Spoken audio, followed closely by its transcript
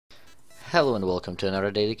Hello and welcome to another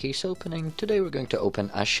daily case opening. Today we're going to open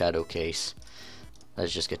a shadow case.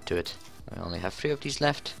 Let's just get to it. We only have 3 of these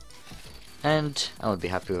left. And I would be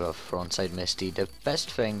happy with a frontside Misty. The best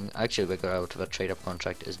thing actually we got out of a trade-up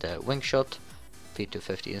contract is the Wingshot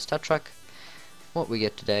P250 in StatTrack. What we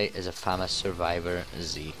get today is a famous Survivor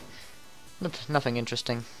Z. Nothing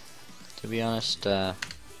interesting, to be honest.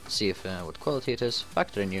 See if what quality it is.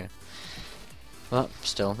 Factor in you. But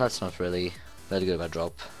still, that's not really that good of a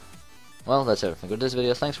drop. Well, that's everything for this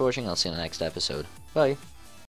video. Thanks for watching. I'll see you in the next episode. Bye.